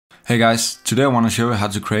Hey guys, today I want to show you how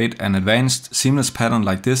to create an advanced seamless pattern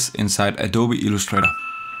like this inside Adobe Illustrator.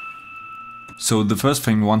 So the first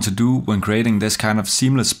thing you want to do when creating this kind of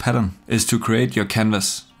seamless pattern is to create your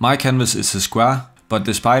canvas. My canvas is a square, but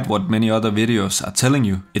despite what many other videos are telling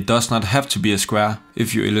you, it does not have to be a square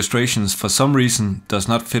if your illustrations for some reason does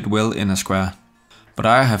not fit well in a square. But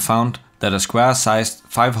I have found that a square sized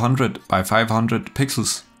 500 by 500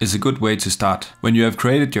 pixels is a good way to start. When you have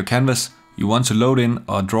created your canvas, you want to load in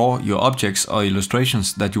or draw your objects or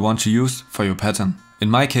illustrations that you want to use for your pattern. In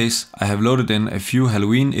my case, I have loaded in a few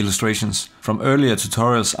Halloween illustrations from earlier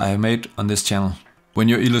tutorials I have made on this channel. When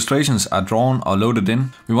your illustrations are drawn or loaded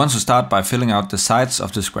in, we want to start by filling out the sides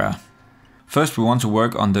of the square. First we want to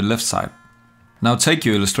work on the left side. Now take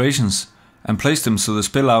your illustrations and place them so they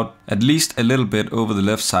spill out at least a little bit over the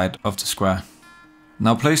left side of the square.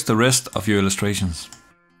 Now place the rest of your illustrations.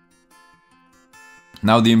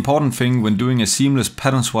 Now the important thing when doing a seamless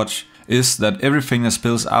pattern swatch is that everything that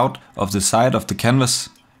spills out of the side of the canvas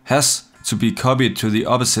has to be copied to the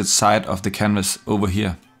opposite side of the canvas over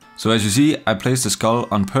here. So as you see, I placed the skull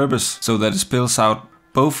on purpose so that it spills out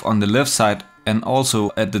both on the left side and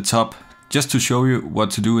also at the top, just to show you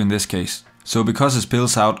what to do in this case. So because it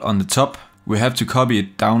spills out on the top, we have to copy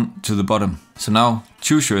it down to the bottom. So now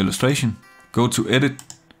choose your illustration, go to edit,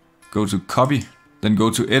 go to copy, then go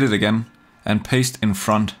to edit again and paste in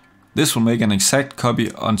front. This will make an exact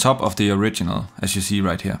copy on top of the original, as you see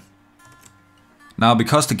right here. Now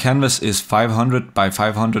because the canvas is 500 by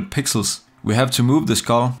 500 pixels, we have to move the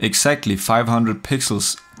skull exactly 500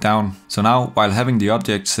 pixels down. So now, while having the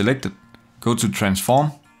object selected, go to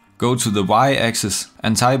transform, go to the y-axis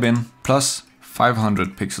and type in plus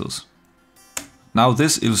 500 pixels. Now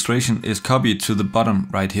this illustration is copied to the bottom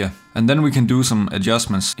right here. And then we can do some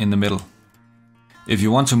adjustments in the middle. If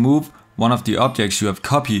you want to move one of the objects you have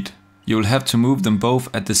copied, you will have to move them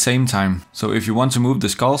both at the same time. So if you want to move the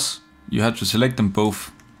skulls, you have to select them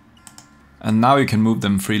both. And now you can move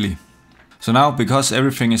them freely. So now, because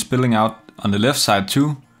everything is spilling out on the left side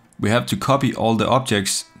too, we have to copy all the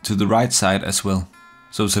objects to the right side as well.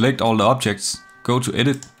 So select all the objects, go to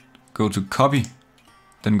edit, go to copy,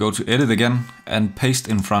 then go to edit again and paste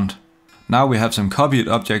in front. Now we have some copied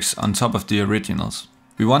objects on top of the originals.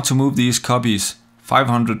 We want to move these copies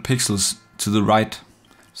 500 pixels to the right.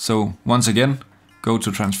 So once again, go to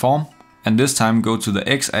transform and this time go to the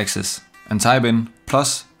x-axis and type in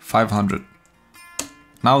plus 500.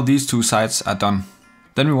 Now these two sides are done.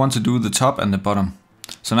 Then we want to do the top and the bottom.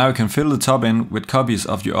 So now you can fill the top in with copies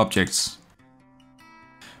of your objects.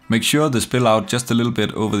 Make sure they spill out just a little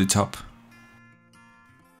bit over the top.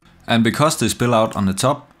 And because they spill out on the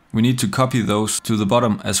top, we need to copy those to the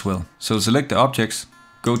bottom as well. So select the objects,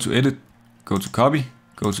 go to edit, go to copy,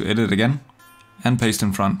 go to edit again and paste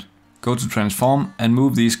in front. Go to transform and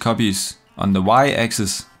move these copies on the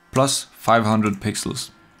y-axis plus 500 pixels.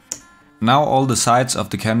 Now all the sides of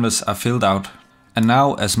the canvas are filled out. And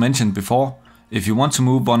now, as mentioned before, if you want to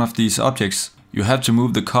move one of these objects, you have to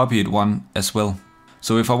move the copied one as well.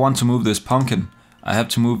 So if I want to move this pumpkin, I have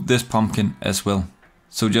to move this pumpkin as well.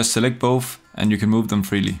 So just select both and you can move them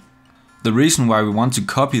freely. The reason why we want to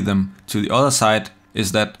copy them to the other side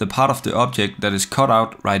is that the part of the object that is cut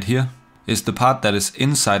out right here is the part that is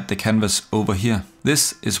inside the canvas over here.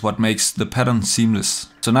 This is what makes the pattern seamless.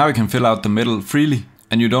 So now you can fill out the middle freely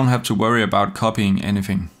and you don't have to worry about copying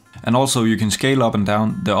anything. And also you can scale up and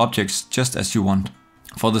down the objects just as you want.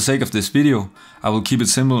 For the sake of this video, I will keep it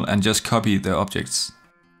simple and just copy the objects.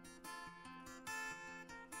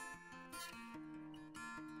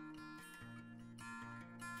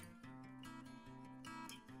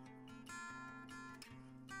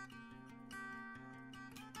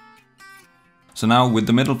 So now with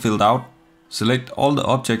the middle filled out, select all the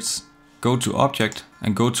objects, go to Object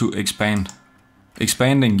and go to Expand.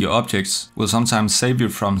 Expanding your objects will sometimes save you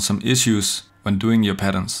from some issues when doing your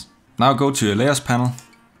patterns. Now go to your Layers panel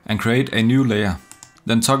and create a new layer.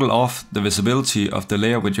 Then toggle off the visibility of the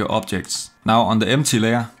layer with your objects. Now on the empty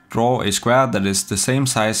layer, draw a square that is the same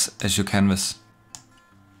size as your canvas.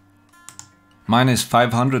 Mine is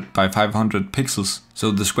 500 by 500 pixels, so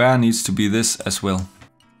the square needs to be this as well.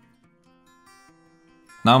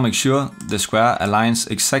 Now make sure the square aligns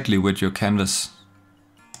exactly with your canvas.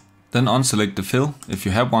 Then unselect the fill if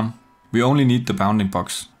you have one. We only need the bounding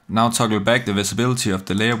box. Now toggle back the visibility of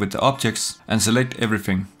the layer with the objects and select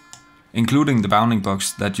everything, including the bounding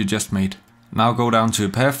box that you just made. Now go down to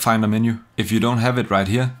your Pathfinder menu. If you don't have it right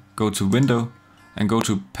here, go to Window and go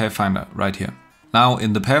to Pathfinder right here. Now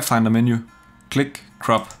in the Pathfinder menu, click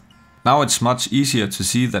Crop. Now it's much easier to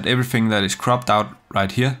see that everything that is cropped out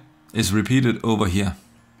right here is repeated over here.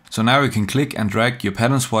 So now you can click and drag your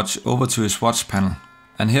pattern swatch over to your swatch panel.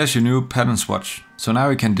 And here's your new pattern swatch. So now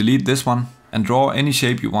you can delete this one and draw any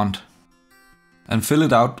shape you want. And fill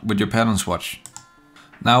it out with your pattern swatch.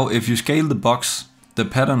 Now if you scale the box, the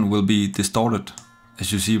pattern will be distorted,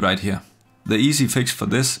 as you see right here. The easy fix for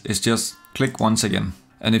this is just click once again.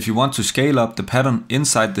 And if you want to scale up the pattern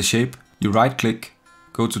inside the shape, you right click,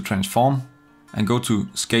 go to transform and go to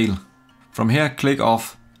scale. From here click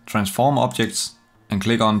off transform objects and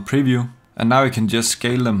click on preview, and now you can just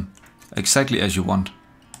scale them exactly as you want.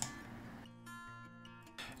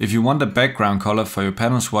 If you want a background color for your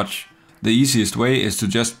pattern swatch, the easiest way is to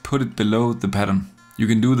just put it below the pattern. You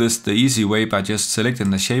can do this the easy way by just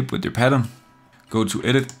selecting the shape with your pattern, go to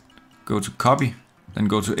edit, go to copy, then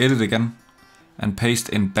go to edit again and paste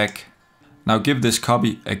in back. Now give this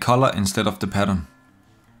copy a color instead of the pattern.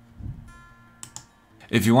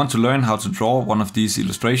 If you want to learn how to draw one of these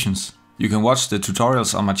illustrations, you can watch the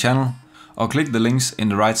tutorials on my channel or click the links in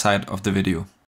the right side of the video.